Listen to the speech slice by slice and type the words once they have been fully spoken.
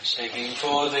Seeking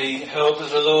for the help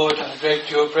of the Lord, I direct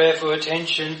your prayerful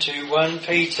attention to 1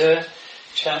 Peter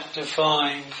chapter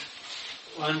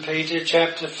 5. 1 Peter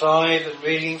chapter 5 and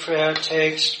reading for our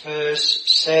text verse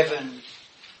 7.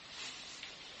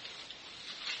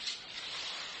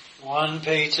 1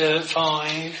 Peter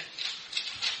 5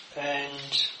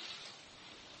 and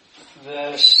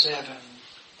verse 7.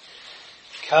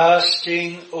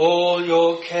 Casting all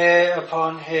your care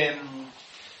upon him,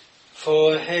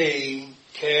 for he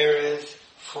careth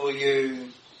for you.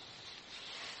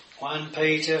 1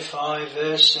 Peter 5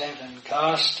 verse 7.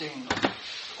 Casting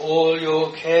all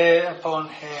your care upon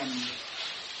him,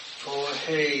 for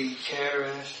he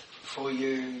careth for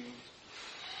you.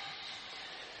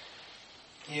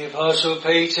 The Apostle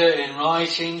Peter, in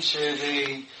writing to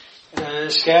the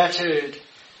scattered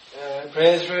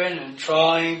brethren and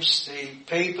tribes, the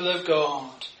people of God,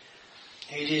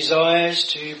 he desires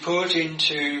to put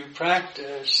into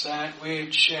practice that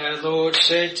which our Lord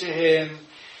said to him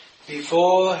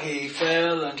before he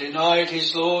fell and denied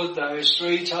his Lord those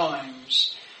 3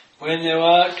 times. When thou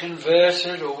art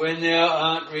converted, or when thou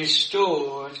art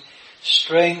restored,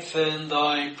 strengthen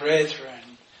thy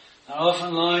brethren. I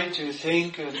often like to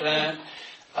think of that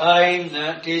aim,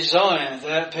 that desire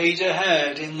that Peter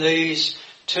had in these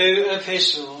 2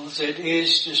 epistles. It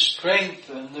is to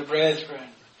strengthen the brethren.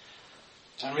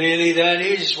 And really that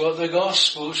is what the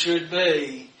gospel should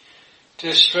be.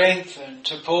 To strengthen,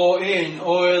 to pour in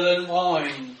oil and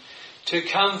wine, to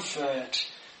comfort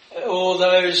all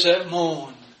those that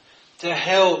mourn, to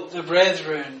help the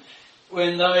brethren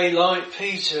when they, like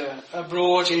Peter, are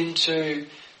brought into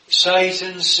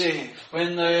Satan's sieve,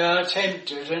 when they are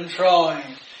tempted and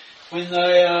tried, when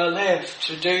they are left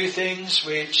to do things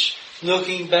which,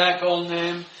 looking back on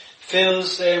them,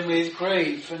 fills them with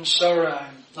grief and sorrow,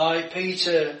 like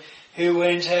Peter, who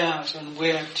went out and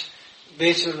wept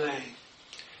bitterly.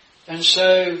 And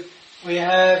so we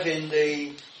have in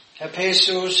the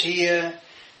epistles here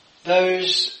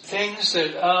those things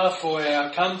that are for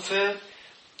our comfort,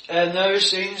 and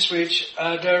those things which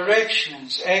are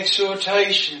directions,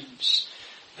 exhortations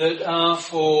that are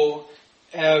for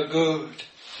our good.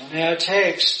 And our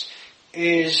text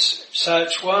is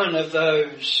such one of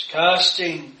those,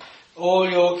 casting all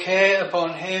your care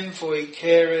upon him, for he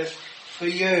careth for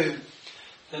you.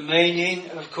 The meaning,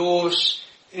 of course,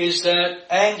 is that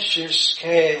anxious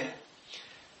care,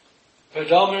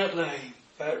 predominantly,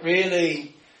 but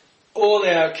really all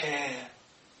our care.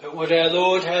 But what our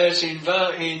Lord has in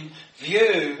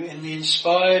view in the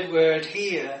inspired word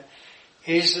here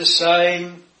is the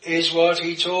same as what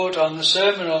he taught on the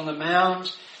Sermon on the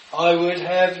Mount. I would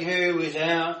have you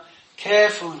without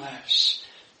carefulness.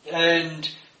 And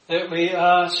that we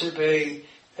are to be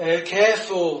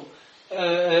careful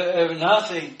of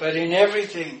nothing, but in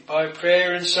everything, by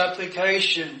prayer and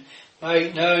supplication,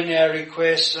 make known our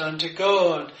requests unto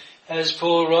God, as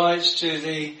Paul writes to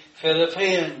the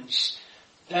Philippians.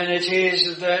 And it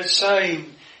is that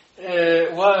same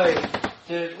way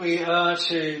that we are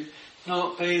to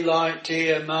not be like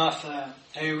dear Martha,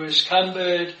 who was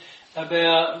cumbered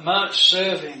about much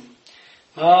serving.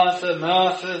 Martha,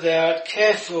 Martha, thou art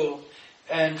careful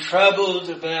and troubled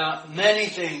about many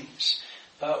things,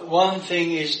 but one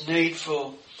thing is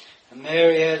needful. And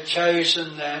Mary had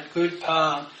chosen that good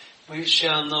part which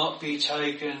shall not be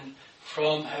taken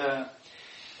from her.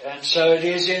 And so it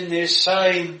is in this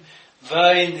same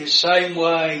vein, this same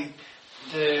way,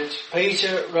 that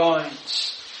Peter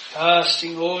writes,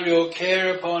 casting all your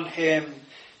care upon him,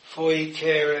 for he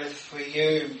careth for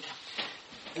you.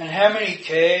 And how many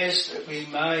cares that we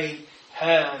may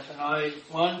have, and I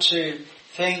want to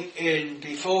think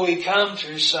before we come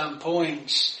to some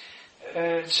points,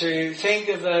 to think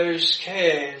of those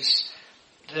cares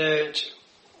that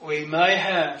we may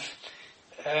have.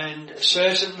 And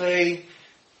certainly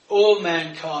all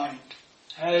mankind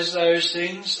has those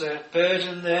things that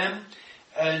burden them,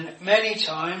 and many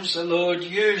times the Lord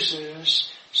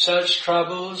uses such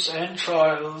troubles and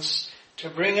trials to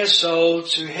bring a soul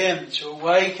to him, to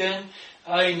awaken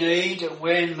a need. And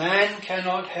when man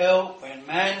cannot help, when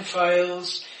man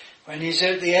fails, when he's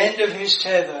at the end of his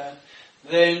tether,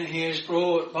 then he is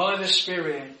brought by the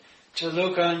Spirit to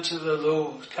look unto the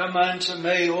Lord. Come unto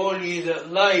me, all ye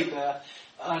that labour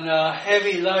and are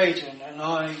heavy laden, and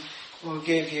I will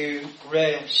give you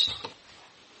rest.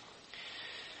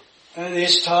 At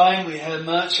this time we have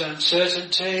much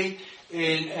uncertainty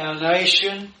in our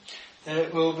nation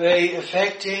that will be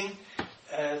affecting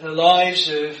the lives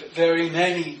of very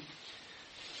many.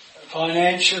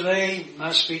 Financially,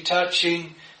 must be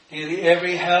touching nearly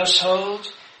every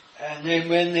household, and then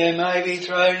when there may be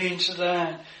thrown into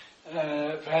that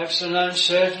perhaps an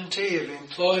uncertainty of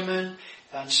employment,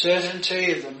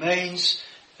 uncertainty of the means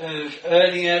of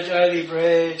earning our daily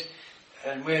bread,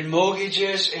 and when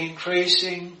mortgages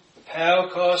increasing, power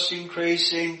costs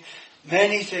increasing,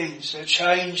 many things are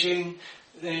changing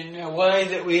in a way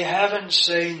that we haven't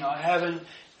seen, I haven't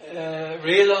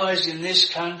realised in this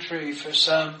country for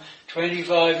some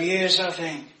 25 years, I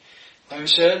think.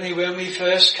 Certainly when we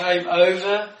first came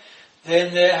over,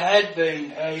 then there had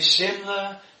been a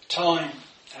similar time.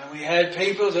 And we had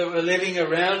people that were living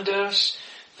around us,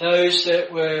 those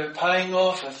that were paying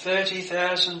off a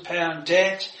 £30,000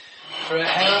 debt for a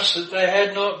house that they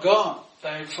had not got. They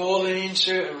had fallen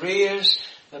into arrears.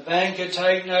 The bank had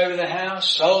taken over the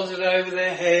house, sold it over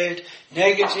their head,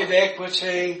 negative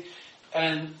equity,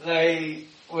 and they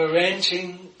were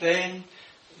renting then,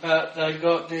 but they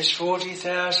got this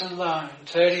 40,000 loan,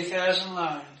 30,000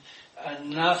 loan,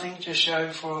 and nothing to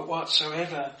show for it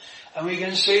whatsoever. And we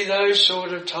can see those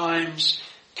sort of times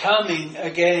coming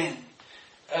again.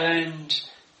 And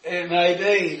it may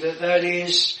be that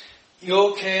is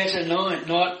your care tonight,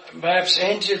 not perhaps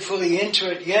entered fully into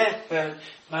it yet, but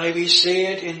maybe see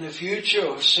it in the future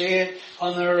or see it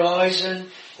on the horizon,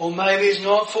 or maybe it's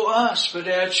not for us but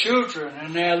our children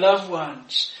and our loved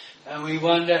ones, and we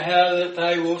wonder how that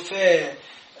they will fare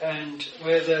and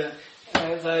whether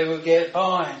they will get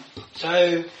by.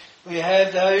 So we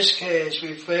have those cares.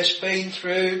 We've just been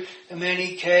through the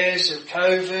many cares of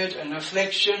COVID and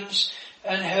afflictions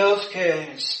and health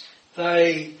cares.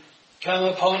 They come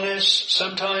upon us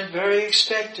sometimes very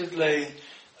expectedly,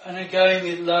 and again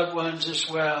with loved ones as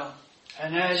well.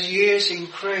 And as years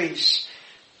increase,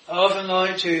 I often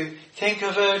like to think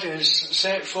of it as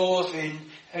set forth in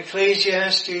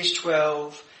Ecclesiastes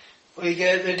 12. We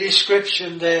get the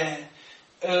description there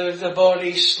of the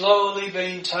body slowly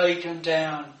being taken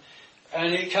down.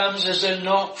 And it comes as a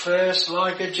knock first,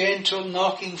 like a gentle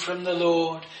knocking from the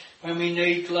Lord when we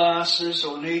need glasses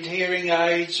or need hearing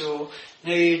aids or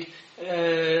need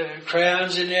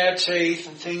crowns in our teeth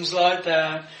and things like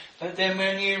that. But then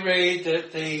when you read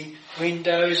that the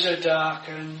windows are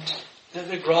darkened, that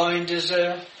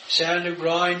the sound of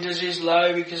grinders is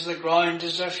low because the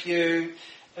grinders are few,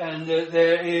 and that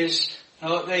there is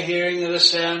not the hearing of the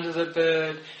sound of the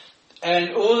bird,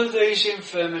 and all of these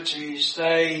infirmities,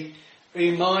 they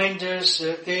remind us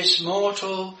that this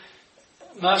mortal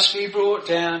must be brought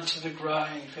down to the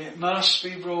grave. It must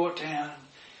be brought down.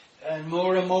 And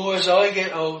more as I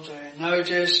get older,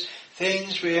 notice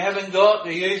things we haven't got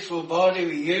the youthful body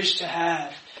we used to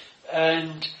have.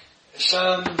 And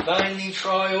some vainly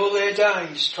try all their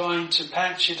days trying to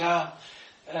patch it up.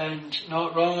 And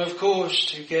not wrong, of course,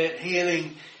 to get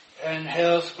healing and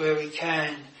health where we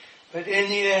can. But in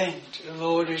the end, the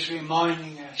Lord is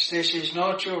reminding us, this is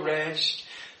not your rest.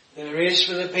 There is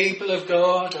for the people of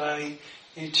God a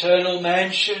eternal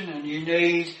mansion, and you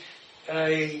need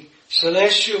a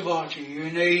celestial body. You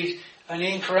need an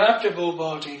incorruptible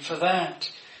body for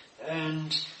that.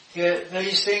 And yet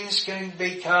these things can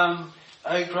become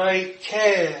a great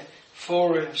care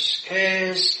for us,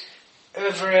 cares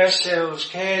for ourselves,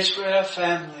 cares for our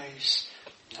families.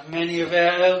 And many of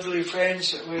our elderly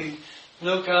friends that we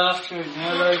look after in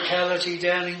our locality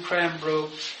down in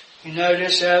Cranbrook, you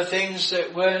notice how things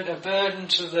that weren't a burden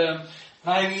to them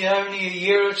maybe only a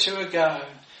year or two ago,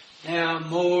 now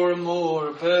more and more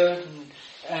a burden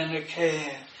and a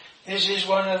care. This is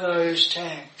one of those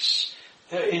texts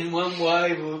that in one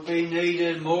way will be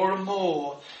needed more and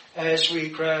more as we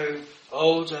grow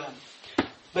older.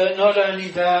 But not only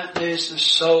that, there's the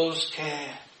soul's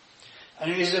care.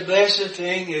 And it is a blessed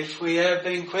thing if we have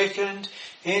been quickened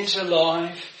into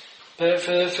life, but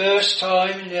for the first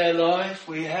time in our life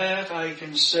we have a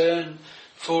concern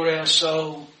for our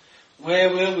soul.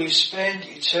 Where will we spend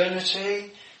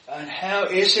eternity? And how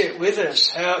is it with us?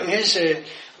 How is it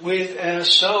with our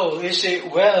soul? Is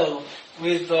it well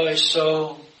with thy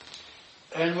soul?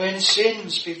 And when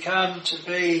sins become to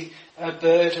be a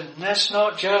burden, that's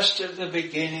not just at the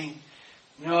beginning.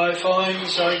 I find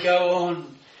as I go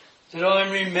on that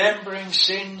I'm remembering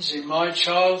sins in my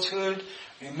childhood,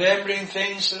 remembering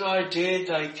things that I did.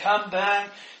 They come back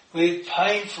with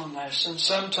painfulness, and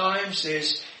sometimes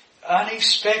there's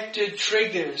unexpected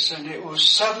triggers, and it will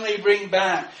suddenly bring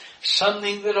back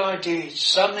something that I did,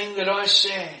 something that I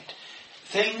said,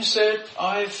 things that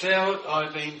I felt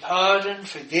I've been pardoned,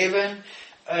 forgiven,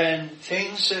 and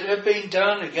things that have been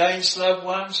done against loved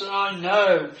ones, and I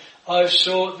know I've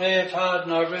sought their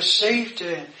pardon, I've received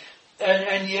it,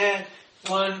 and yet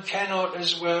one cannot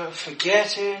as well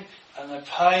forget it, and the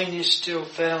pain is still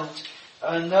felt.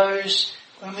 And those,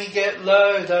 when we get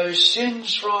low, those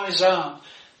sins rise up.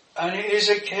 And it is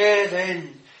a care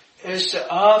then, as to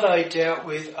are they dealt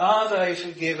with, are they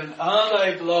forgiven, are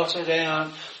they blotted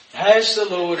out, has the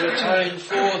Lord atoned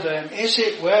for them, is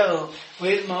it well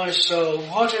with my soul,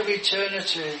 what of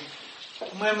eternity?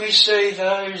 When we see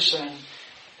those,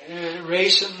 and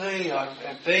recently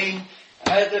I've been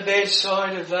at the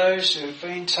bedside of those who have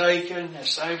been taken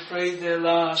as they breathe their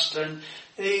last, and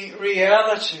the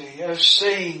reality of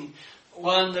seeing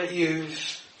one that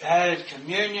you've had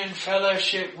communion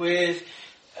fellowship with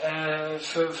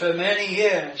for many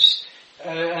years,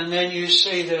 and then you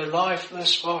see their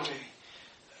lifeless body,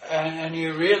 and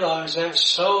you realise that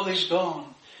soul is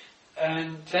gone,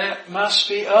 and that must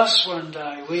be us one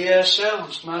day. We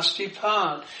ourselves must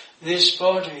depart this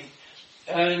body.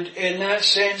 And in that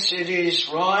sense it is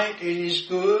right, it is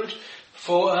good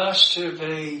for us to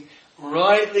be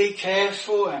rightly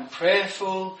careful and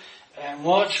prayerful and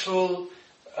watchful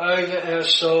over our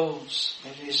souls.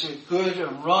 It is a good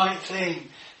and right thing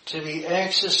to be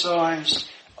exercised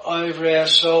over our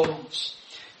souls.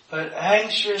 But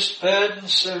anxious,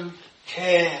 burdensome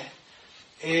care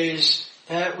is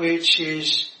that which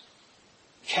is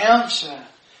counter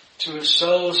to a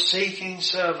soul seeking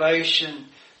salvation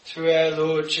through our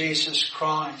Lord Jesus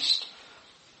Christ.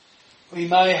 We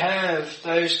may have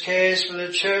those cares for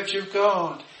the Church of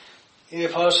God. The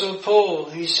Apostle Paul,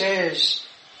 he says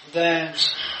that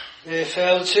there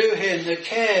fell to him the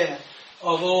care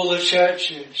of all the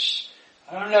churches.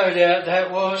 No doubt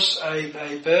that was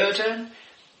a burden,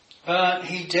 but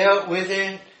he dealt with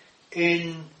it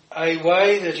in a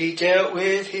way that he dealt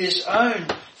with his own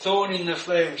thorn in the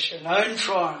flesh and own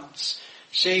trials,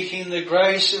 seeking the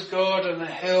grace of God and the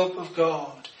help of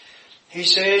God. He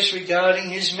says regarding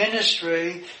his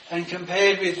ministry, and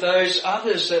compared with those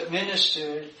others that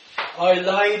ministered, I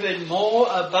laboured more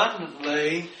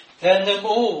abundantly than them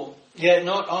all, yet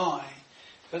not I,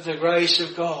 but the grace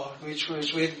of God which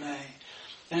was with me.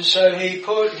 And so he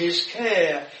put his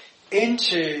care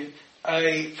into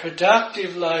a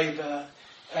productive labour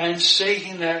and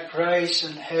seeking that grace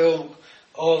and help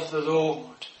of the Lord.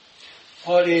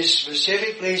 What is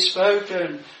specifically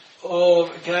spoken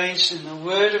of against in the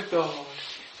Word of God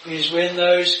is when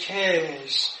those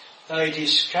cares, they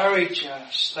discourage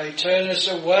us, they turn us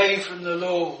away from the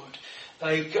Lord,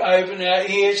 they open our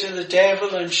ear to the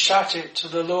devil and shut it to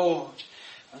the Lord,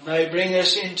 and they bring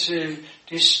us into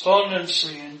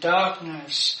despondency and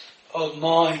darkness of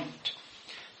mind.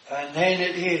 And then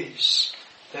it is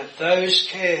that those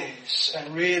cares,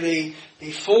 and really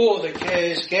before the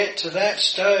cares get to that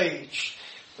stage,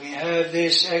 we have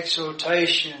this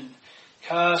exhortation,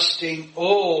 casting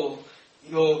all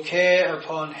your care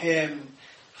upon him,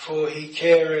 for he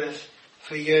careth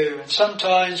for you. And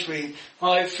sometimes we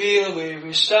might feel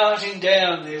we're starting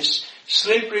down this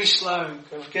slippery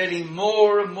slope of getting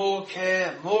more and more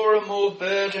care, more and more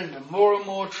burdened and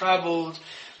more troubled.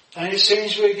 And it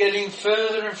seems we're getting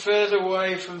further and further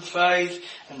away from faith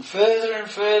and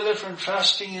further from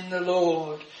trusting in the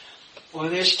Lord. Well,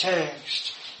 this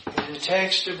text is a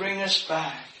text to bring us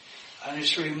back, and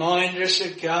it's to remind us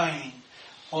again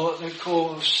what the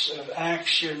course of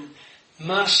action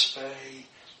must be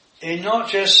in not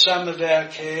just some of our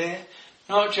care,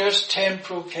 not just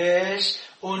temporal cares,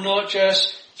 or not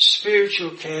just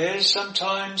spiritual cares.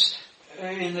 Sometimes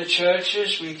in the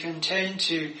churches we can tend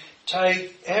to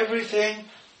take everything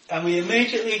and we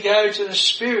immediately go to the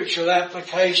spiritual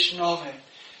application of it,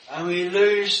 and we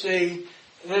lose the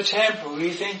temporal.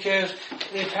 We think of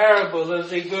the parable of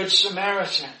the Good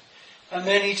Samaritan, and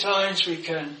many times we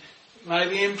can,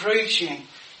 maybe in preaching,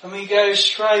 and we go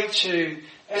straight to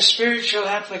a spiritual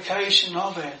application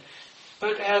of it.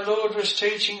 But our Lord was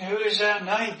teaching who is our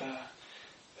neighbour,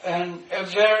 and a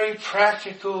very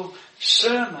practical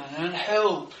sermon and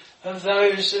help of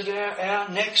those that are our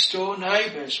next door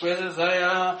neighbours, whether they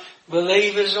are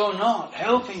believers or not,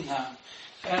 helping them.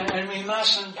 And we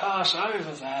mustn't pass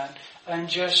over that and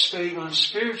just speak on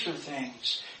spiritual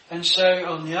things. And so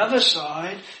on the other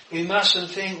side, we mustn't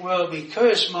think, well,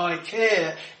 because my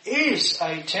care is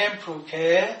a temporal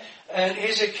care and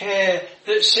is a care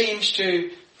that seems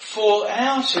to fall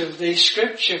out of the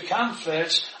scripture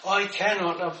comforts, I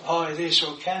cannot apply this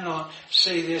or cannot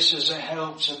see this as a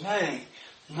help to me.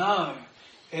 No,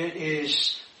 it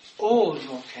is all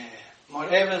your care,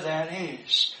 whatever that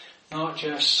is, not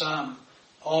just some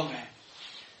of it.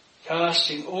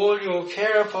 Casting all your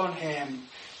care upon him,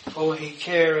 for he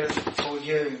careth for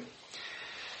you.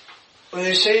 Well,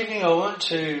 this evening I want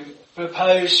to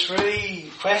propose 3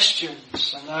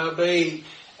 questions, and they'll be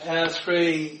our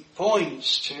 3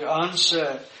 points to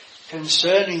answer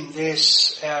concerning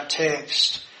this, our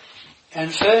text.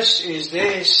 And first is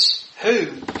this: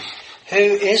 who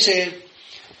is it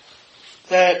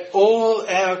that all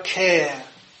our care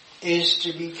is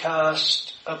to be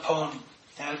cast upon.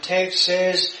 Our text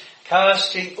says,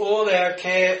 casting all our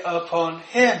care upon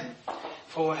him,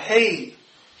 for he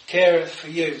careth for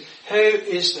you. Who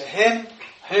is the him?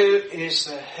 Who is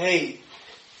the he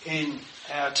in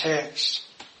our text?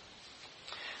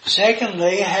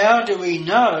 Secondly, how do we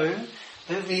know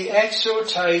that the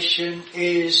exhortation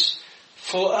is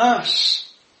for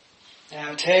us?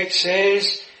 Our text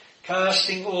says,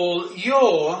 casting all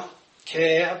your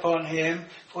care upon him,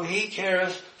 for he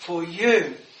careth for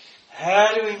you.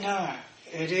 How do we know?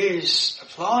 It is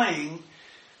applying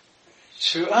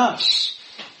to us.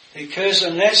 Because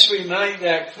unless we make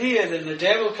that clear, then the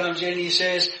devil comes in and he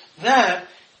says, that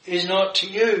is not to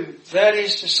you, that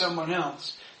is to someone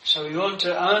else. So we want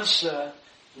to answer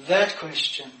that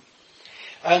question.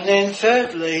 And then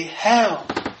thirdly, how?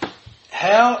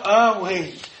 How are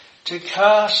we to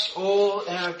cast all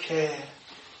our care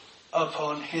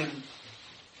upon him?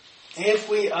 If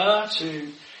we are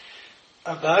to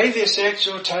obey this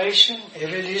exhortation,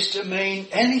 if it is to mean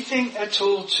anything at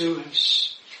all to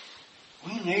us,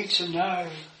 we need to know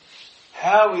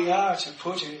how we are to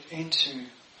put it into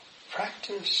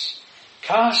practice.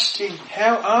 Casting,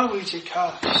 how are we to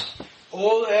cast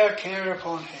all our care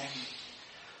upon him?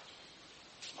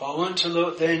 I want to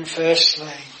look then firstly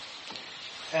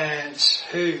at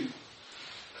who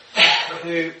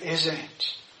is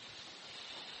it?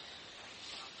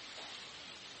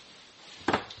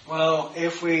 Well,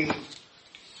 if we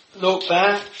look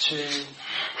back to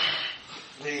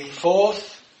the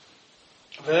 4th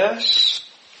verse,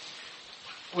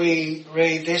 we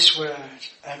read this word,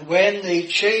 and when the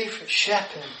chief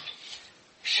shepherd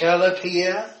shall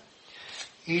appear,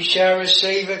 ye shall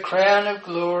receive a crown of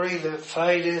glory that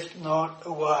fadeth not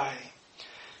away.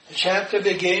 The chapter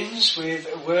begins with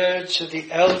a word to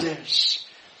the elders,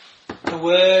 a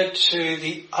word to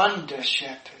the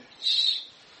under-shepherds,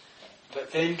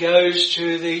 but then goes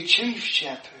to the chief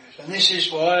shepherd. And this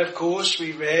is why, of course,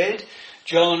 we read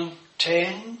John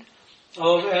 10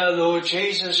 of our Lord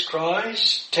Jesus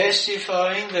Christ,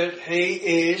 testifying that he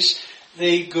is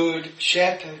the good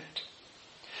shepherd.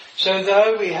 So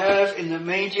though we have in the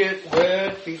immediate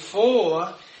word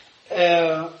before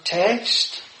our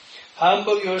text,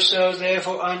 humble yourselves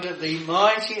therefore under the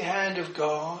mighty hand of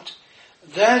God,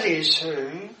 that is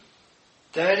who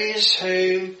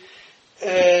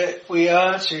we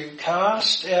are to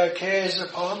cast our cares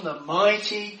upon, the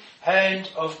mighty hand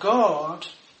of God.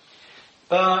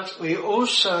 But we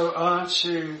also are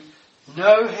to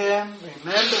know him,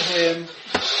 remember him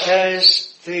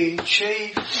as the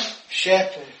chief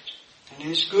shepherd. And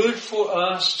it's good for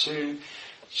us to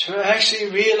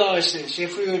actually realize this.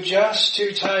 If we were just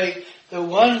to take the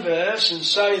one verse and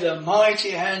say the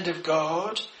mighty hand of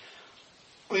God,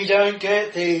 we don't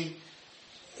get the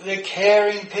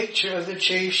caring picture of the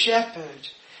chief shepherd.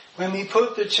 When we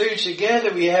put the two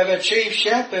together, we have a chief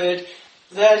shepherd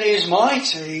that is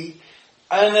mighty,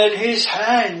 and that his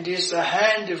hand is the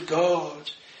hand of God,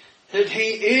 that he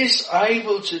is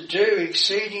able to do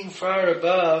exceeding far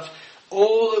above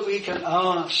all that we can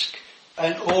ask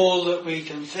and all that we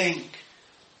can think.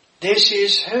 This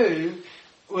is who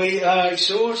we are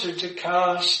exhorted to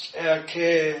cast our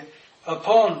care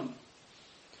upon.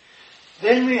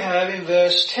 Then we have in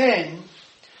verse 10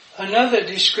 another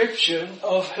description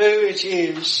of who it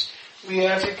is we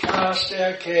are to cast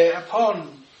our care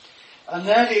upon. And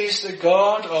that is the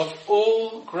God of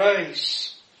all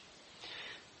grace.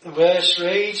 The verse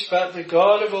reads, but the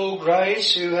God of all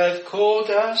grace, who hath called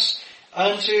us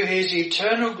unto his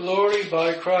eternal glory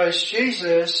by Christ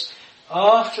Jesus,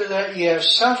 after that ye have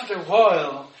suffered a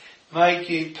while, make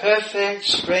you perfect,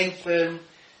 strengthen,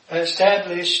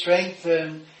 establish,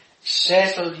 strengthen,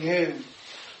 settle you.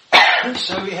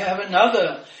 So we have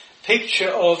another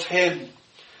picture of him,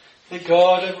 the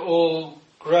God of all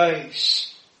grace.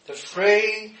 The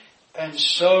free and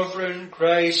sovereign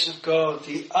grace of God,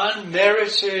 the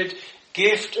unmerited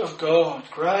gift of God.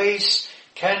 Grace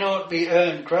cannot be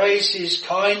earned. Grace is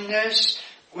kindness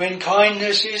when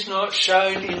kindness is not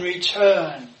shown in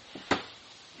return.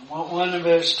 What one of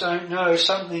us don't know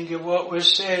something of what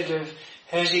was said of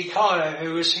Hezekiah,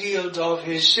 who was healed of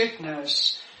his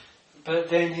sickness, but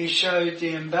then he showed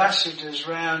the ambassadors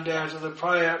round out of the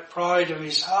pride of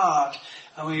his heart,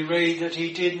 and we read that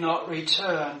he did not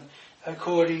return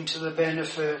according to the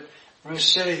benefit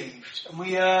received. And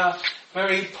we are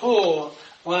very poor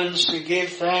ones to give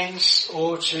thanks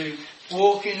or to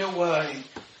walk in a way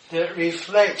that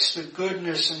reflects the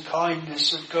goodness and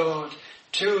kindness of God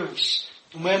to us.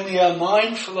 And when we are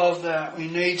mindful of that, we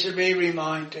need to be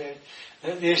reminded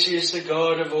that this is the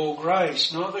God of all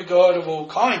grace, not the God of all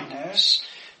kindness,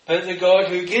 but the God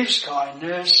who gives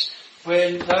kindness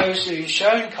when those who he's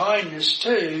shown kindness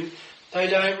to, they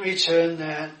don't return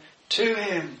that to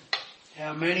him.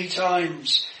 How many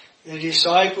times the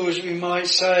disciples, we might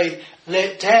say,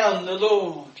 let down the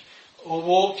Lord or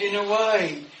walked in a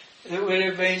way that would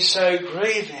have been so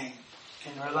grieving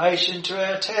in relation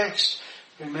to our text.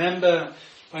 Remember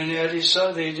when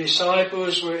the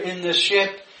disciples were in the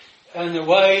ship and the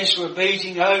waves were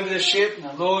beating over the ship and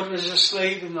the Lord was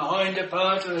asleep in the hinder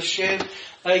part of the ship,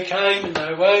 they came and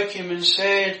they woke him and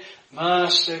said,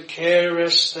 Master,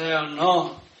 carest thou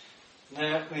not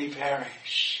that we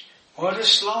perish? What a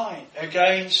slight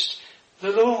against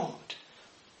the Lord.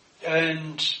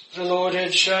 And the Lord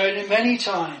had shown him many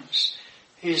times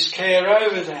his care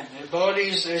over them, their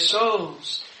bodies, their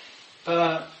souls.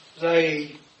 But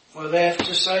they were left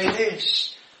to say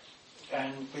this.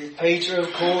 And with Peter,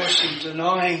 of course, in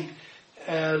denying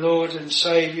our Lord and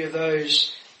Saviour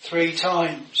those 3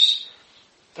 times,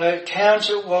 that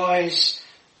counterwise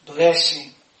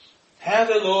blessing. How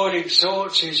the Lord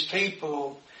exhorts his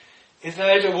people, if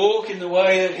they are to walk in the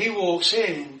way that he walks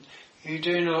in, you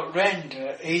do not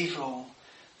render evil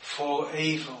for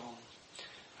evil.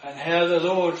 And how the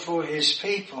Lord for his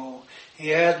people, he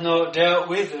hath not dealt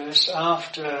with us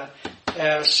after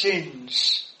our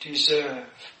sins deserve.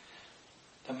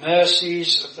 The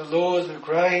mercies of the Lord, the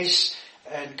grace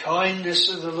and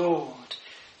kindness of the Lord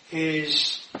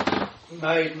is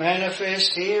made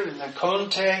manifest here in the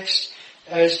context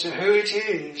as to who it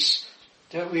is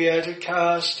that we are to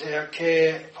cast our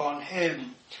care upon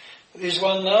him. There's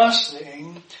one last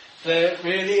thing that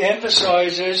really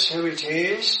emphasizes who it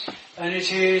is, and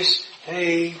it is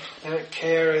he that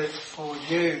careth for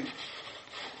you.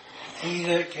 He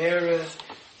that careth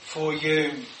for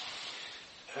you.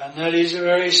 And that is a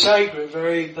very sacred,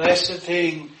 very blessed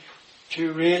thing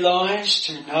to realize,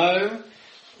 to know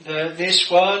that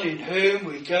this one in whom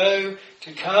we go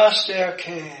to cast our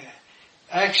care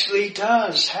actually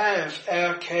does have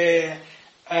our care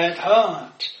at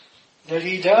heart, that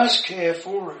he does care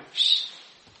for us.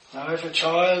 Now if a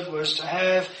child was to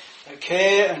have a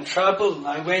care and trouble and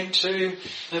they went to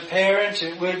the parent,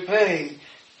 it would be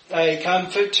a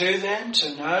comfort to them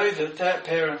to know that that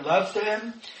parent loved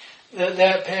them, that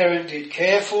that parent did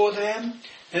care for them,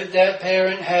 that that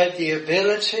parent had the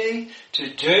ability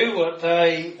to do what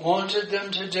they wanted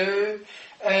them to do,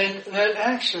 and that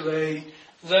actually,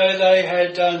 though they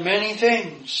had done many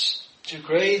things to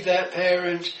grieve that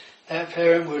parent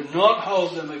would not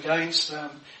hold them against them.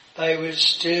 They would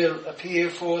still appear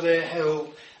for their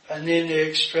help and in their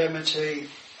extremity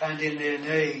and in their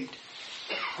need.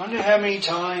 I wonder how many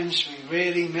times we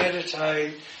really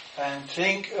meditate and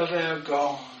think of our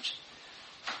God.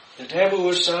 The devil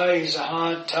will say he's a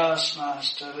hard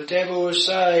taskmaster. The devil will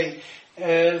say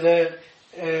that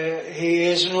he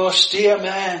is an austere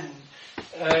man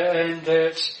and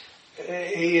that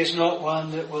he is not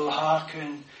one that will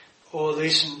hearken or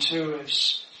listen to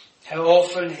us. How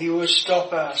often he will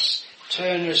stop us,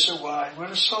 turn us away.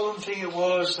 What a solemn thing it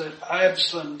was that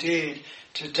Absalom did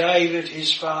to David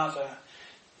his father.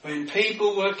 When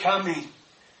people were coming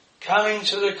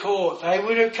to the court, they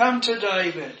would have come to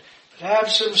David. But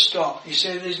Absalom stopped. He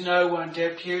said, there's no one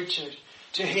deputed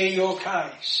to hear your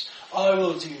case. I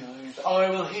will deal with it. I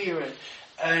will hear it.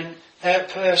 And that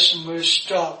person was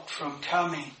stopped from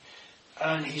coming.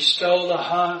 And he stole the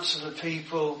hearts of the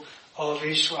people of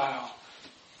Israel.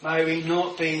 May we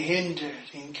not be hindered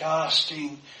in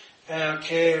casting our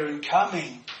care and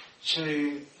coming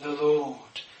to the Lord.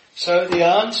 So the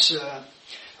answer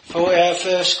for our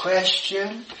first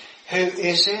question, who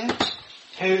is it?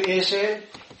 Who is it?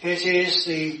 It is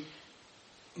the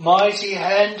mighty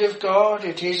hand of God.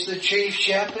 It is the chief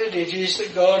shepherd. It is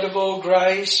the God of all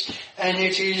grace. And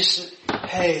it is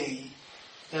he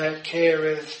that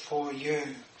careth for you.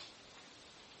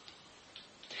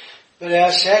 But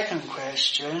our second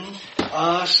question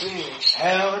asks this: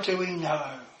 how do we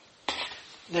know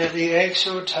that the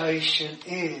exhortation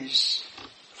is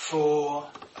for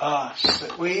us,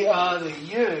 that we are the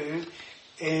you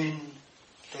in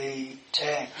the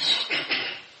text?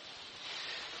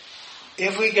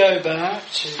 If we go back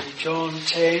to John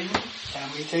 10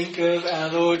 and we think of our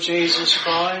Lord Jesus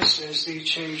Christ as the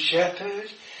chief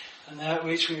shepherd and that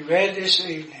which we read this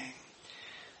evening,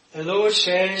 the Lord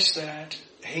says that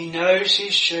he knows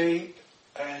his sheep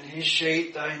and his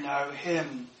sheep they know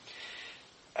him.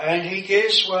 And he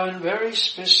gives one very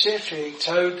specific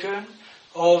token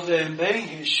of them being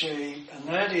his sheep, and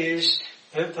that is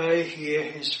that they hear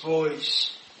his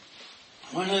voice.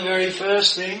 One of the very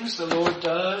first things the Lord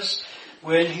does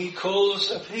when he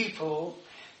calls a people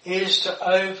is to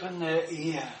open their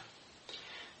ear.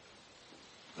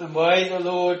 The way the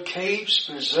Lord keeps,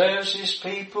 preserves his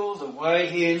people, the way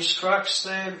he instructs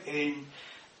them in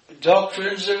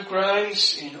doctrines of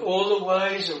grace, in all the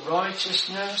ways of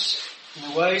righteousness, in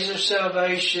the ways of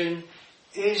salvation,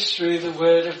 is through the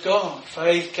word of God.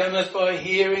 Faith cometh by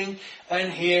hearing,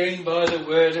 and hearing by the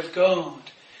word of God.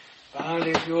 But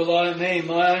if you're like me,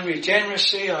 my own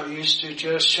regeneracy, I used to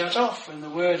just shut off when the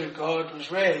word of God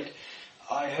was read.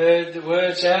 I heard the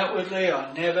words outwardly,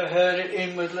 I never heard it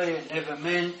inwardly, it never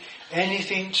meant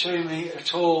anything to me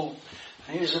at all.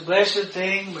 And it is a blessed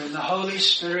thing when the Holy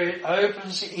Spirit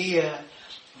opens the ear.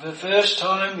 For the first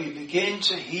time we begin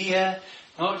to hear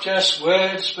not just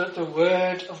words, but the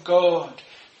word of God.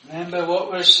 Remember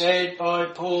what was said by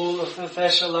Paul of the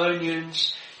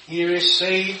Thessalonians. He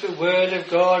received the word of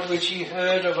God which he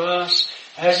heard of us,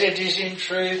 as it is in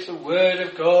truth the word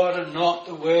of God and not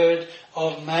the word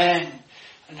of man.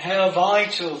 And how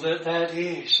vital that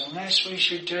is. Unless we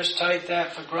should just take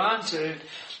that for granted,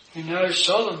 you know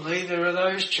solemnly there are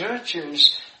those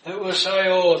churches that will say,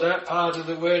 oh, that part of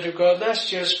the word of God, that's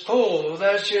just Paul, or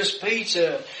that's just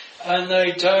Peter. And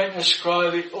they don't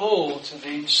ascribe it all to the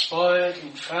inspired,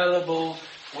 infallible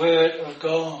word of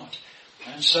God.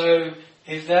 And so,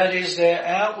 if that is their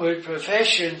outward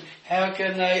profession, how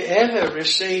can they ever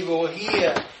receive or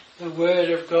hear the word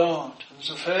of God? And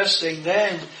the first thing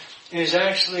then is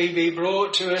actually be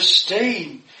brought to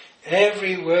esteem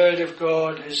every word of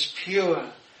God as pure.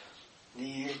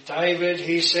 David,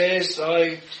 he says,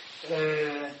 Thy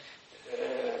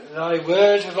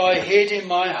word have I hid in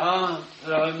my heart,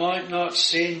 that I might not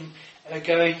sin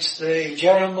against thee.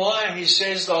 Jeremiah, he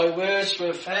says, Thy words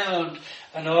were found,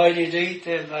 and I did eat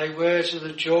them. They were to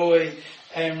the joy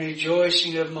and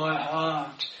rejoicing of my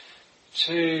heart.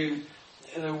 To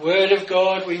the word of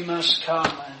God we must come,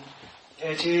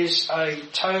 and it is a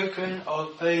token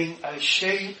of being a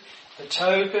sheep, a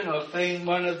token of being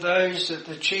one of those that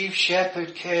the chief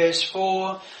shepherd cares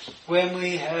for when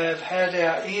we have had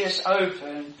our ears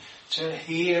open to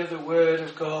hear the word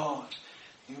of God.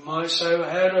 You might say, well,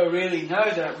 how do I really know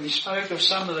that? We spoke of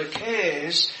some of the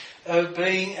cares of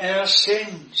being our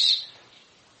sins.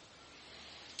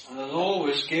 And the law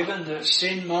was given that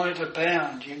sin might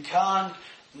abound. You can't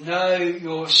know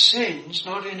your sins,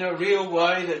 not in a real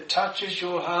way that touches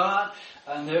your heart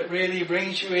and that really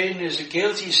brings you in as a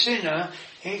guilty sinner,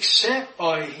 except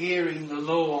by hearing the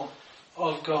law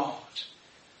of God.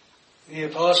 The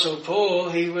Apostle Paul,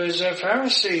 he was a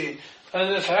Pharisee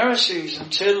of the Pharisees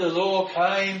until the law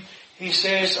came. He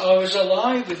says, I was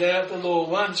alive without the law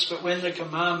once, but when the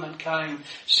commandment came,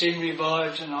 sin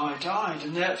revived and I died.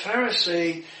 And that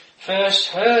Pharisee first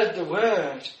heard the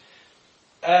word,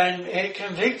 and it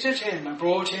convicted him and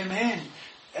brought him in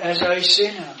as a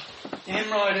sinner. The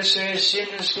hymn writer says,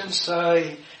 sinners can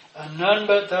say, and none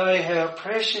but they, how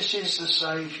precious is the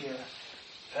Saviour.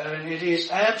 And it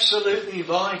is absolutely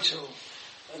vital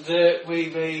that we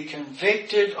be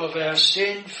convicted of our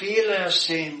sin, feel our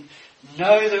sin,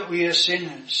 know that we are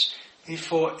sinners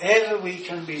before ever we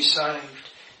can be saved.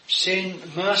 Sin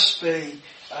must be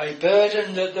a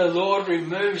burden that the Lord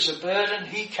removes, a burden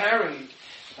he carried,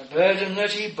 a burden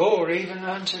that he bore even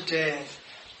unto death.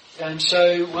 And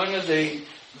so one of the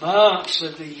marks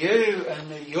of the you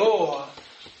and the your,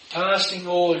 casting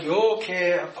all your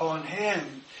care upon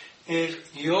him,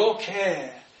 if your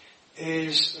care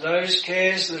is those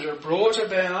cares that are brought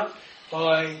about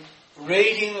by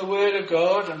reading the Word of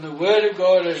God, and the Word of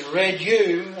God has read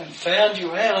you and found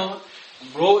you out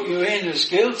and brought you in as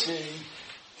guilty,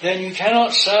 then you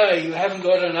cannot say you haven't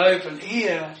got an open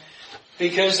ear,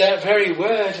 because that very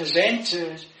Word has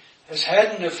entered, has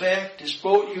had an effect, has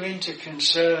brought you into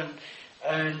concern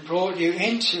and brought you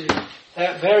into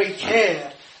that very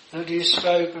care that is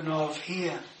spoken of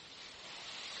here.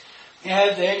 We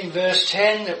have then in verse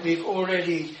 10 that we've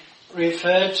already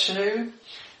referred to,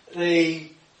 the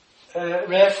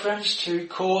reference to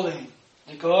calling.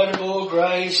 The God of all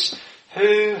grace,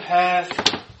 who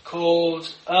hath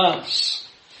called us.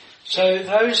 So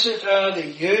those that are the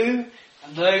you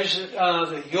and those that are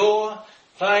the your,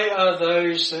 they are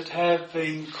those that have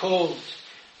been called.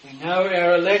 We know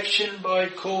our election by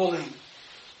calling.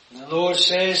 And the Lord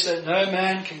says that no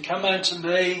man can come unto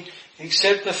me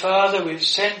except the Father which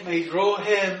sent me draw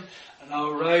him, and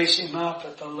I'll raise him up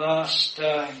at the last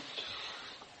day.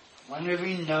 When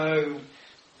we know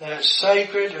that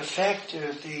sacred effect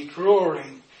of the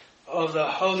drawing of the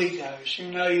Holy Ghost, you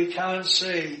know you can't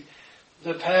see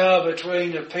the power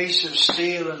between a piece of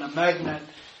steel and a magnet,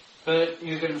 but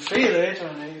you can feel it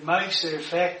and it makes the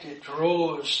effect, it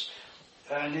draws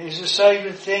And it is a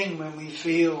savoured thing when we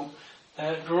feel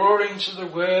that drawing to the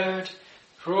Word,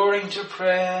 drawing to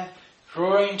prayer,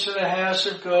 drawing to the house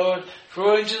of God,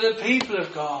 drawing to the people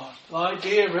of God, like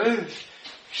dear Ruth.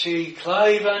 She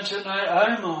clave unto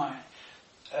Naomi,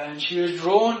 and she was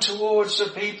drawn towards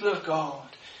the people of God.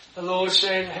 The Lord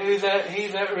said, he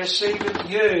that receiveth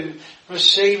you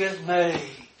receiveth me,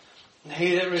 and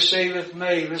he that receiveth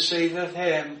me receiveth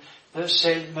him that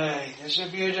sent me. There's a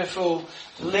beautiful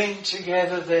link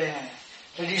together there.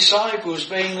 The disciples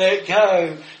being let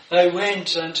go, they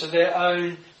went unto their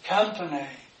own company.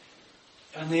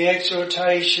 And the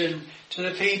exhortation to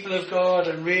the people of God,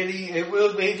 and really it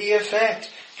will be the effect,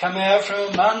 come out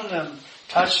from among them,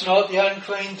 touch not the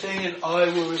unclean thing, and I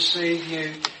will receive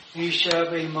you. You shall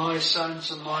be my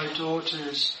sons and my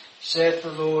daughters, saith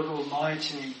the Lord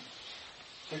Almighty.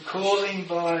 The calling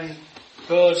by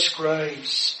God's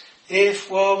grace.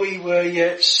 If while we were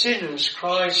yet sinners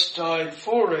Christ died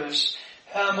for us,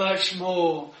 how much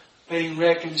more, being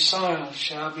reconciled,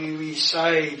 shall we be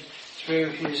saved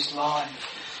through his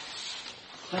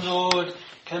life. The Lord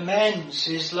commends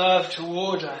his love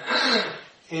toward us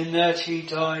in that he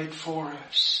died for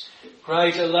us.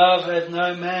 Greater love hath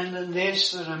no man than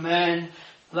this, that a man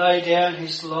lay down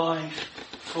his life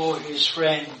for his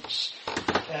friends.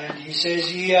 And he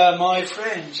says, ye are my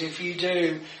friends if ye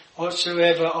do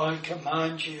whatsoever I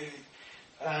command you.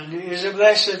 And it is a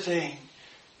blessed thing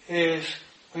if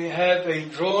we have been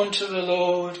drawn to the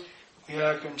Lord, we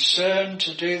are concerned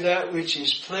to do that which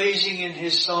is pleasing in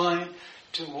his sight,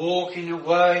 to walk in a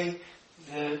way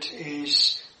that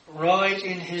is right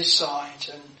in his sight.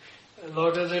 And a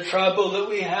lot of the trouble that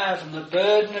we have and the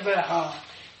burden of our heart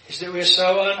is that we're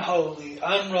so unholy,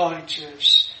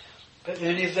 unrighteous. But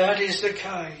then if that is the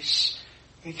case,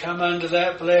 we come under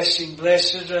that blessing.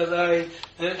 Blessed are they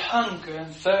that hunger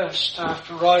and thirst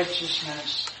after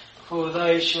righteousness, for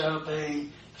they shall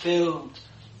be filled.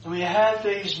 And we have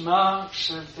these marks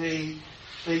of the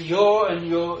your and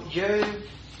your you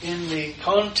in the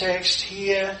context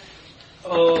here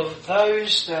of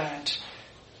those that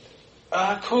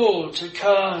are called to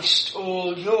cast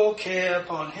all your care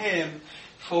upon him,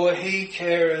 for he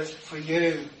careth for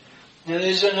you. Now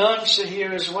there's an answer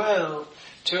here as well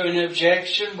to an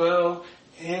objection. Well,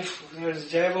 if the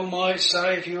devil might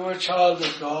say, if you're a child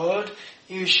of God,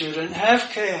 you shouldn't have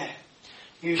care.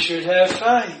 You should have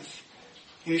faith.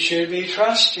 You should be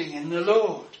trusting in the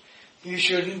Lord. You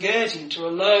shouldn't get into a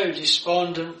low,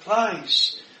 despondent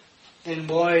place. Then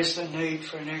why is the need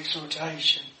for an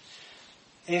exhortation?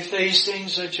 If these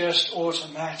things are just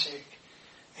automatic,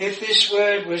 if this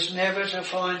word was never to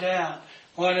find out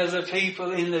one of the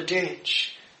people in the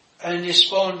ditch and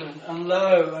despondent and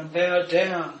low and bowed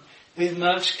down with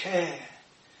much care,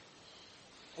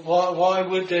 why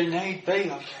would there need be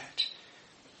of that?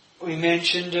 We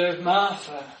mentioned of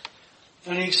Martha,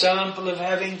 an example of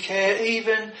having care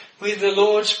even with the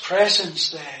Lord's presence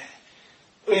there.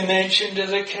 We mentioned of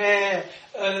the care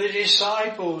of the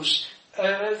disciples,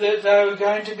 that they were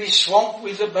going to be swamped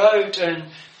with the boat and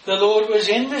the Lord was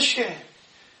in the ship.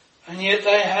 And yet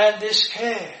they had this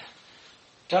care.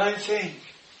 Don't think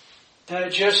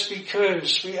that just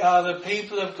because we are the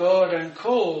people of God and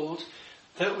called,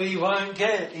 that we won't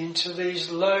get into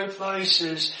these low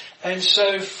places and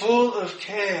so full of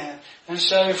care and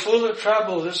so full of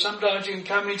trouble that sometimes you can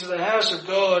come into the house of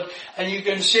God and you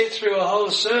can sit through a whole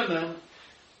sermon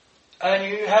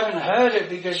and you haven't heard it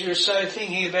because you're so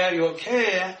thinking about your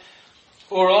care.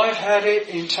 Or I've had it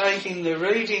in taking the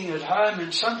reading at home,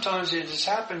 and sometimes it has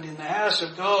happened in the house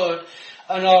of God,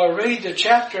 and I'll read the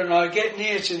chapter and I get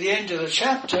near to the end of the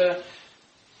chapter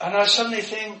and I suddenly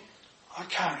think, I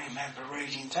can't remember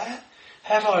reading that.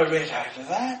 Have I read over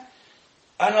that?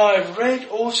 And I've read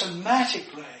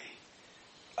automatically.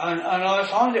 And I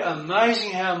find it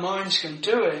amazing how minds can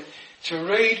do it, to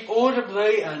read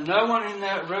audibly and no one in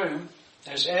that room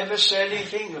has ever said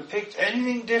anything or picked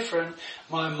anything different.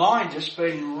 My mind has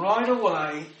been right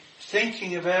away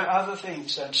thinking about other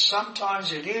things. And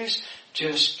sometimes it is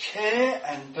just care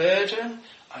and burden,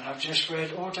 and I've just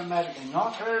read automatically,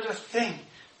 not heard a thing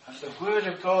of the Word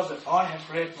of God that I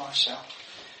have read myself.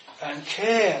 And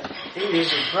care, it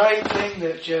is a great thing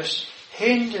that just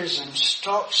hinders and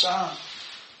stops up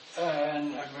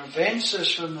and prevents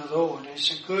us from the Lord.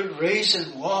 It's a good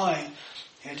reason why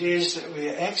it is that we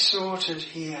are exhorted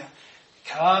here,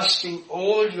 casting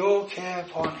all your care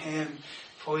upon him,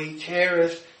 for he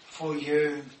careth for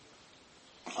you.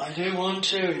 I do want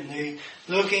to, in the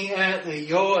looking at the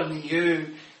your and the you,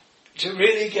 to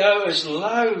really go as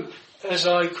low as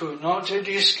I could, not to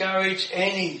discourage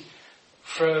any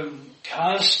from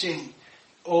casting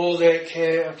all their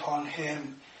care upon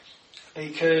him.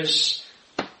 because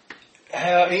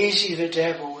how easy the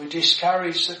devil will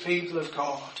discourage the people of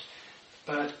God.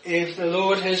 But if the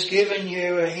Lord has given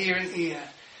you a hearing ear,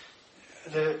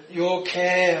 your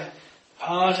care,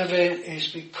 part of it is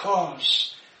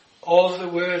because of the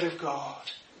Word of God,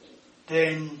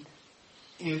 then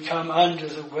you come under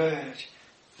the Word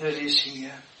that is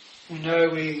here. You know,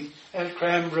 we at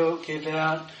Cranbrook give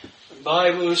out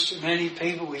Bibles to many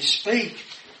people. We speak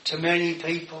to many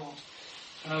people.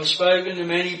 And I've spoken to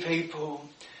many people.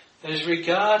 As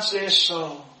regards their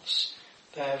souls,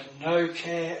 they have no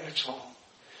care at all.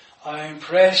 I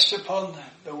impressed upon them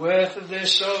the worth of their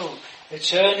soul,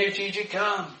 eternity to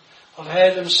come. I've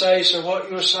had them say, so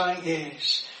what you're saying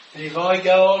is that if I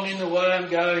go on in the way I'm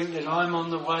going, then I'm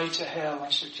on the way to hell. I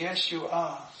said, yes, you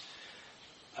are.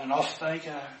 And off they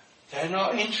go. They're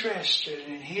not interested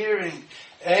in hearing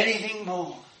anything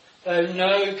more. They have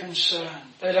no concern.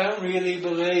 They don't really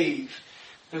believe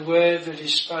the word that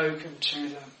is spoken to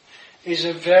them. Is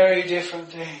a very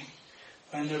different thing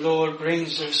when the Lord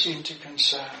brings us into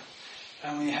concern.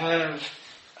 And we have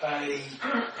a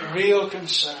real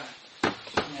concern.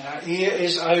 And our ear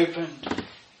is opened.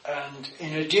 And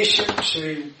in addition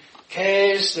to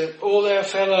cares that all our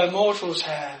fellow mortals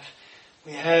have,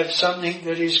 we have something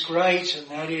that is great, and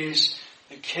that is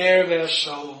the care of our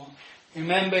soul.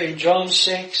 Remember in John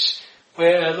 6,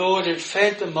 where our Lord had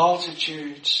fed the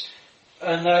multitudes,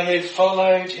 and they had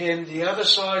followed him the other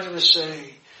side of the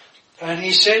sea. And he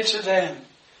said to them,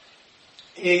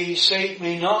 ye seek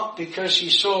me not because ye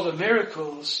saw the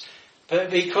miracles, but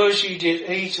because ye did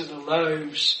eat of the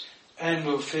loaves and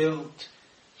were filled.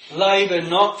 Labour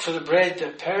not for the bread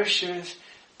that perisheth,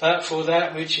 but for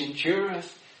that which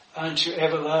endureth unto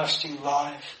everlasting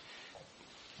life.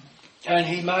 And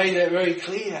he made that very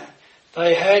clear.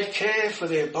 They had care for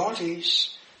their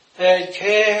bodies. They had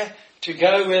care to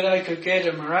go where they could get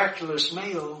a miraculous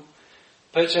meal.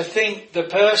 But to think the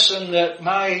person that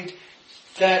made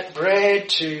that bread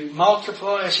to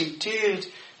multiply as he did,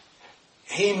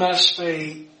 he must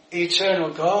be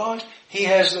eternal God. He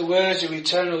has the words of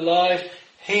eternal life.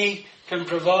 He can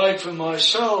provide for my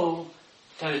soul.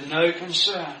 They had no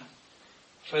concern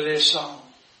for their soul.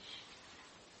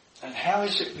 And how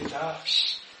is it with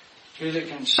us? Do the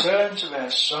concerns of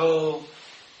our soul,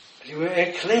 do we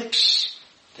eclipse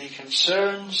the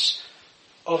concerns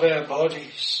of our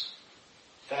bodies?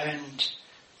 And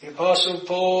the Apostle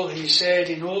Paul, he said,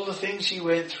 in all the things he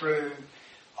went through,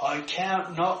 I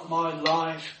count not my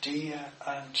life dear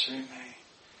unto me.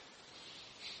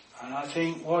 And I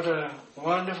think what a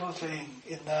wonderful thing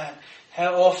in that.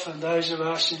 How often those of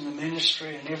us in the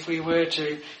ministry, and if we were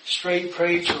to street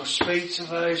preach or speak to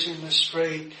those in the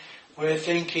street, we're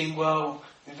thinking, well,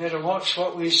 we better watch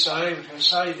what we say. If I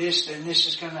say this, then this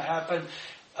is going to happen.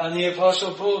 And the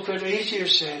Apostle Paul could easily have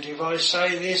said, if I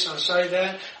say this or say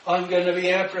that, I'm going to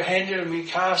be apprehended and be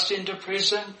cast into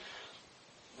prison.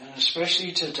 And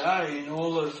especially today, in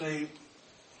all of the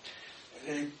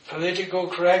political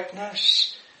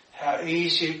correctness, how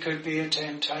easy it could be a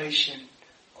temptation.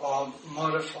 Or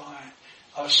modify.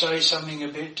 I'll say something a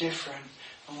bit different.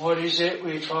 And what is it?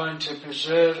 We're trying to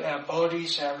preserve our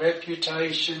bodies, our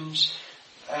reputations,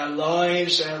 our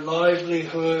lives, our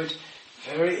livelihood.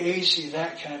 Very easy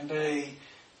that can be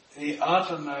the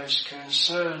uppermost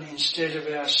concern instead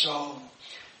of our soul.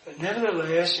 But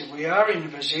nevertheless, if we are in a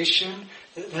position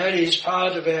that is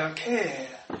part of our care,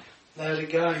 that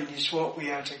again is what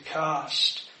we are to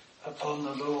cast upon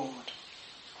the Lord.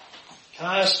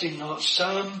 Casting not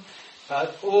some,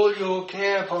 but all your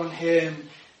care upon him,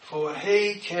 for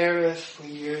he careth for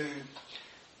you.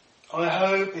 I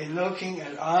hope in looking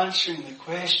at answering the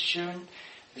question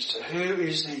as to who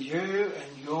is the you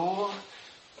and your,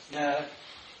 that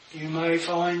you may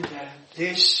find that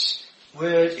this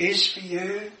word is for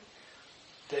you,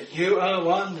 that you are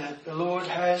one that the Lord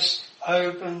has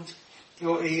opened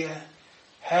your ear,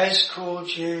 has called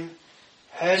you,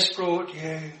 has brought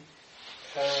you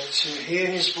to hear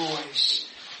his voice.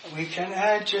 We can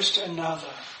add just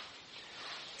another.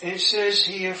 It says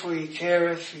here, for he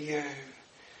careth for you.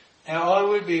 Now I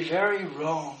would be very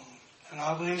wrong, and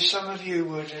I believe some of you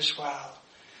would as well,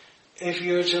 if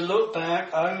you were to look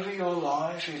back over your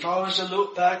life, if I was to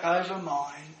look back over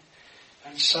mine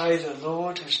and say the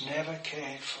Lord has never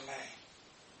cared for me.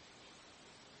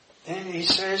 Then he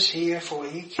says here, for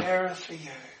he careth for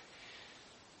you.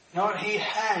 Not he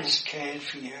has cared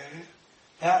for you.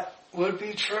 That would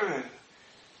be true.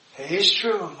 It is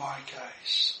true in my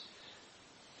case.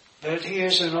 But he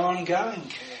is an ongoing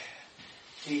care.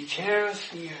 He careth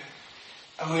for you.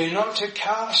 And we're not to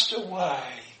cast away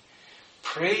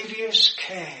previous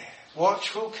care,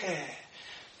 watchful care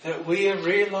that we have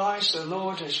realised the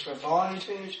Lord has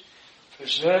provided,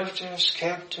 preserved us,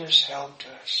 kept us, helped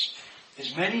us.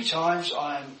 There's many times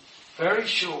I am very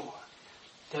sure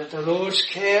that the Lord's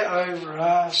care over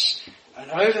us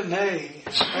and over me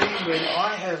has been when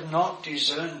I have not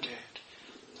discerned it.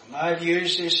 I may have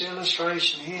used this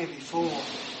illustration here before,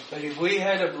 but if we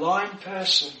had a blind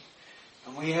person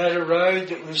and we had a road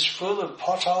that was full of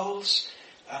potholes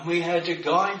and we had to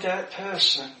guide that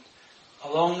person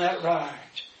along that road,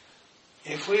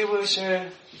 if we were to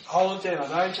hold their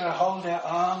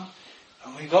arm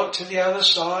and we got to the other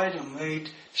side and we'd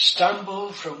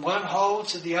stumbled from one hole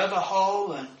to the other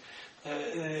hole and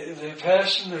the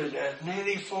person had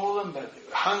nearly fallen but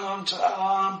hung on to the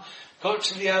arm, got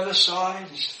to the other side,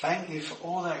 thank you for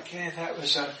all that care. That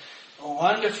was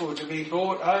wonderful to be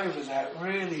brought over that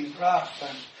really rough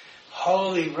and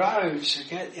holy road to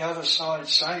get the other side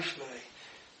safely.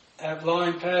 That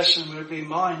blind person would be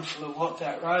mindful of what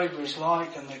that road was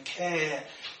like and the care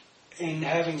in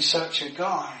having such a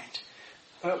guide.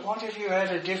 But what if you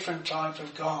had a different type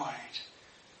of guide?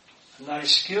 And they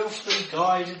skillfully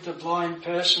guided the blind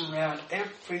person round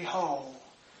every hole.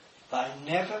 They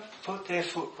never put their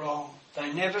foot wrong.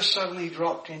 They never suddenly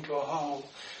dropped into a hole.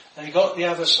 They got the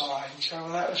other side and said,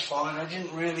 well, that was fine. I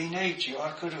didn't really need you.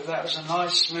 That was a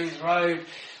nice smooth road.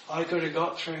 I could have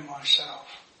got through myself.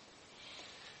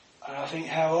 And I think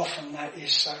how often that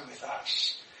is so with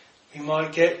us. We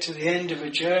might get to the end of a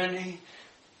journey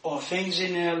or things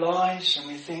in our lives and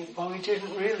we think, well, we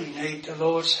didn't really need the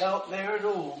Lord's help there at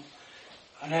all.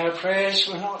 And our prayers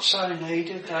were not so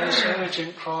needed, those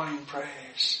urgent crying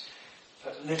prayers.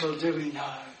 But little do we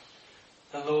know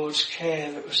the Lord's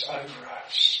care that was over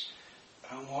us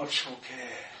and watchful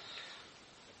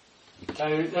care.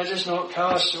 Though let us not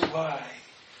cast away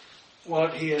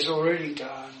what he has already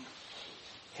done.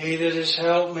 He that has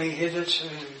helped me hitherto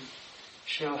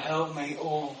shall help me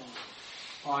all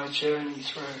my journey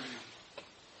through.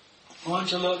 I want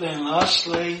to look then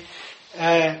lastly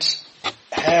at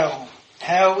how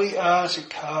we are to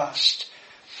cast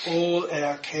all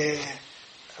our care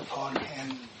upon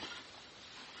him.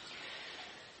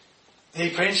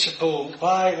 The principal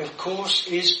way, of course,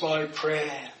 is by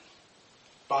prayer.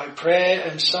 By prayer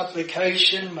and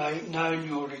supplication make known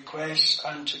your requests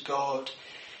unto God.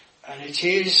 And it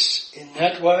is in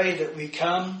that way that we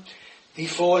come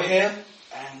before him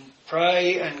and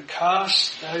pray and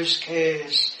cast those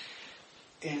cares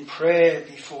in prayer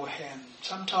before him.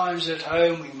 Sometimes at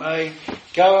home we may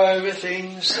go over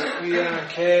things that we are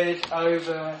cared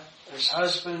over as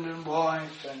husband and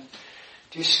wife and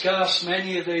discuss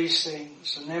many of these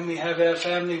things, and then we have our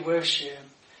family worship.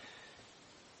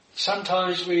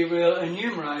 Sometimes we will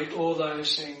enumerate all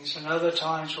those things, and other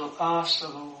times we'll ask the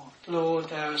Lord, Lord,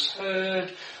 thou hast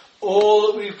heard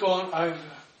all that we've gone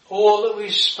over, all that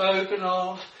we've spoken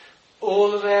of,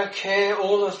 all of our care,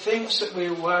 all the things that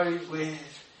we're worried with.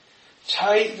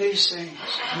 Take these things,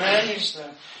 manage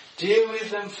them, deal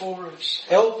with them for us,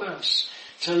 help us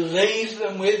to leave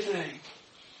them with thee.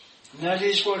 And that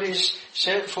is what is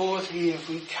set forth here. If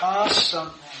we cast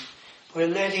something, we're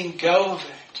letting go of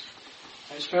it.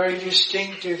 It's a very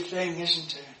distinctive thing,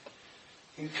 isn't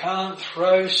it? You can't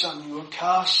throw something or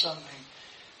cast something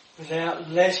without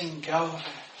letting go of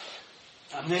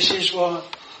it. And this is what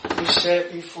is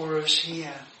set before us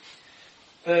here.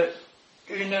 But,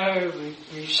 you know,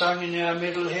 we've sung in our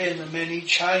middle hymn the many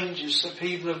changes the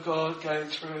people of God go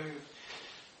through.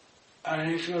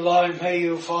 And if you're like me,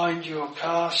 you'll find you're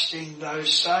casting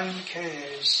those same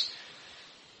cares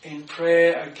in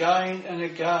prayer again and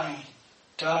again,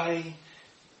 day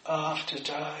after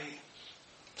day,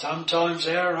 sometimes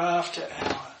hour after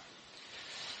hour.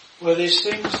 Well, there's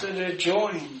things that are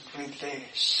joined with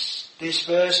this. This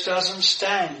verse doesn't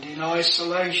stand in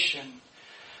isolation.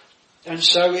 And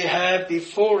so we have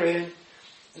before it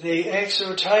the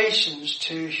exhortations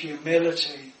to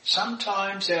humility.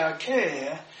 Sometimes our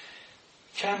care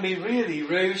can be really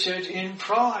rooted in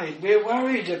pride. We're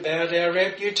worried about our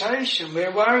reputation.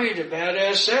 We're worried about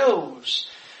ourselves.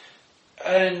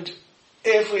 And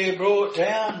if we're brought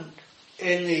down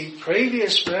in the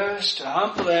previous verse to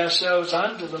humble ourselves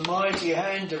under the mighty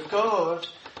hand of God,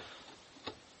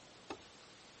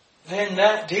 then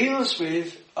that deals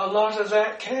with a lot of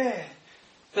that care.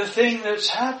 The thing that's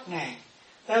happening,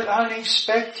 that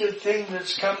unexpected thing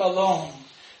that's come along,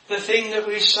 the thing that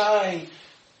we say,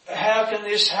 how can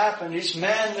this happen? It's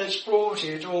man that's brought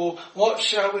it, or what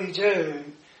shall we do?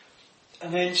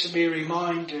 And then to be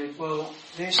reminded, well,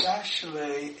 this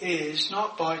actually is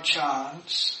not by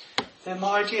chance. The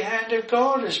mighty hand of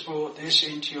God has brought this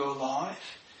into your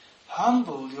life.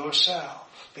 Humble yourself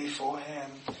before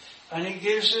him And it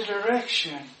gives a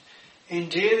direction in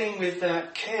dealing with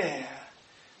that care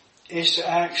is to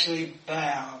actually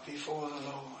bow before the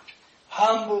Lord,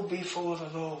 humble before the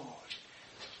Lord.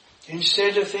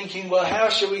 Instead of thinking, well, how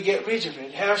shall we get rid of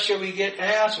it? How shall we get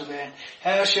out of it?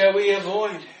 How shall we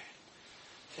avoid it?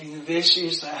 Think, this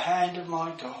is the hand of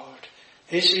my God.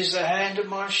 This is the hand of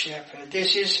my shepherd.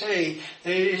 This is he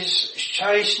that is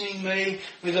chastening me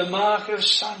with a mark of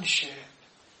sonship.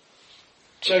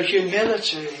 So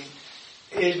humility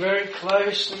is very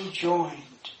closely joined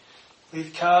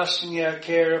with casting our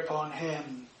care upon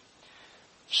him.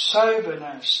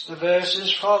 Soberness, the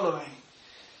verses following.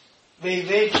 Be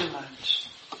vigilant,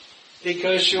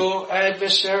 because your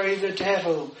adversary the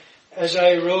devil, as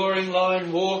a roaring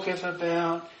lion, walketh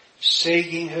about,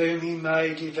 seeking whom he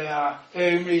may devour,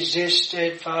 whom resist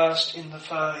steadfast in the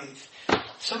faith.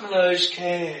 Some of those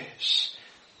cares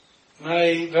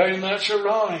may very much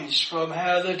arise from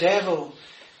how the devil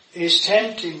is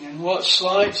tempting and what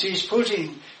slights he's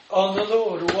putting on the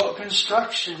Lord, or what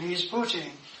construction he's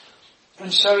putting.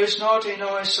 And so it's not in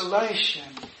isolation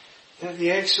that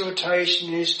the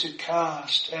exhortation is to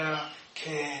cast our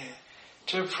care,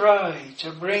 to pray,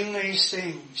 to bring these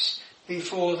things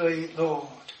before the Lord.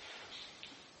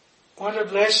 What a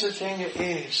blessed thing it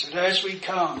is that as we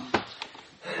come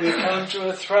to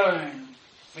a throne.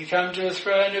 We come to a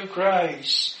throne of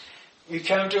grace. We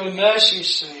come to a mercy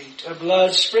seat, a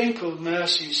blood-sprinkled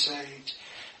mercy seat.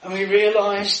 And we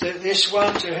realise that this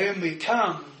one to whom we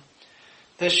come,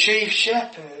 the chief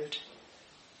shepherd,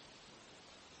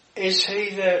 is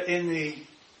he that in the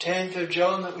 10th of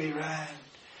John that we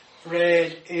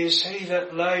read, is he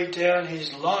that laid down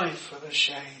his life for the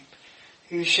sheep,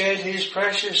 who shed his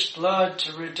precious blood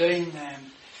to redeem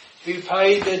them, who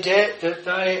paid the debt that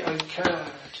they incurred.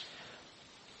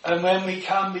 And when we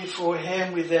come before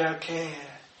him with our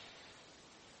care,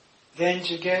 then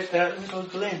to get that little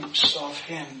glimpse of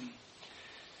him.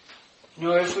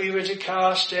 Nor if we were to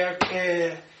cast our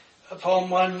care upon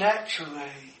one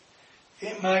naturally,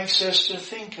 it makes us to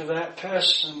think of that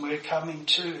person we're coming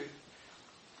to.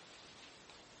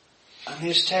 And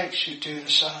this text should do the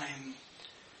same.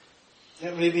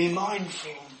 That we be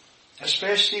mindful,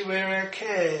 especially where our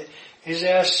care is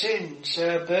our sins,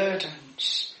 our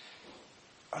burdens.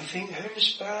 I think,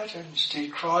 whose burdens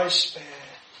did Christ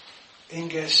bear in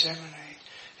Gethsemane?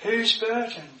 Whose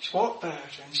burdens, what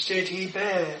burdens did he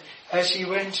bear as he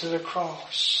went to the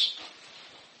cross?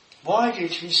 Why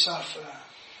did he suffer?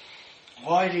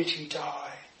 Why did he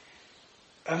die?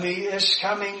 And we, as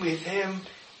coming with him,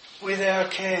 with our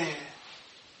care,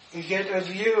 we get a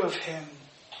view of him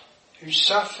who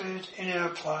suffered in our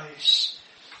place.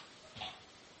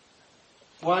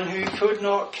 One who could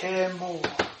not care more.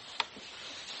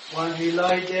 One who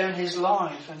laid down his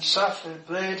life and suffered,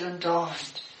 bled and died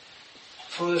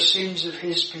for the sins of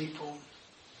his people,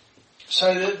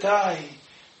 so that they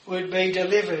would be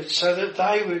delivered, so that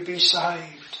they would be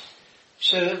saved,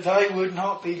 so that they would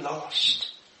not be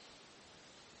lost.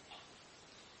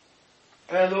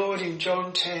 Our Lord in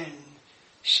John 10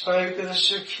 spoke of the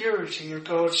security of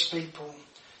God's people.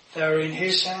 They are in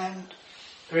his hand,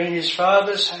 they're in his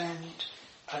Father's hand,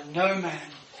 and no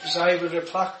man is able to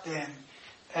pluck them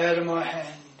out of my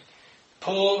hand.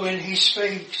 Paul, when he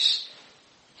speaks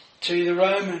to the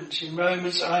Romans in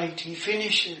Romans 8, he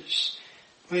finishes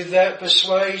with that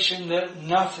persuasion that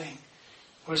nothing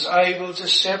was able to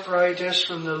separate us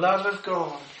from the love of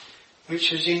God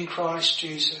which is in Christ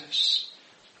Jesus.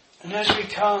 And as we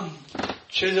come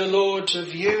to the Lord to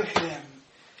view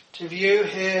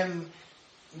him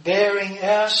bearing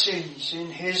our sins in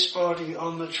his body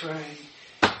on the tree,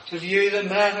 to view the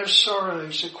man of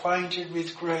sorrows acquainted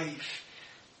with grief,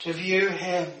 to view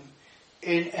him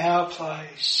in our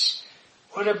place.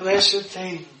 What a blessed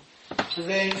thing to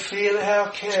then feel our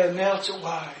care melt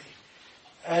away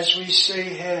as we see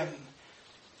him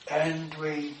and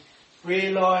we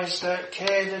realise that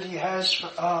care that he has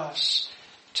for us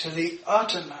to the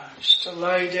uttermost, to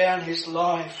lay down his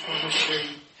life for the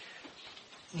sheep.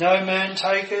 No man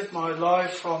taketh my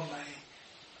life from me.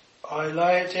 I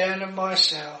lay it down of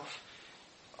myself.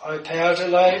 I have power to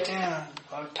lay it down.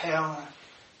 I have power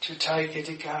to take it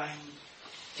again.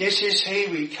 This is he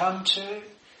we come to,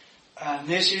 and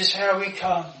this is how we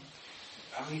come.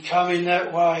 And we come in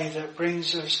that way that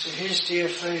brings us to his dear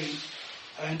feet,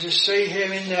 and to see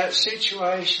him in that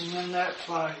situation, in that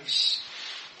place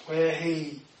where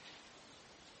he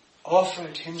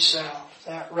offered himself,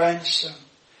 that ransom,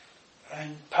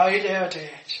 and paid our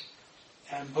debt,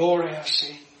 and bore our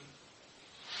sin.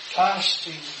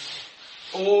 Casting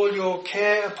all your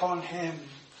care upon him,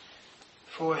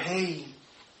 for he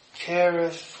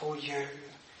careth for you.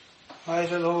 May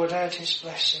the Lord add his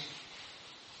blessing.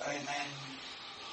 Amen.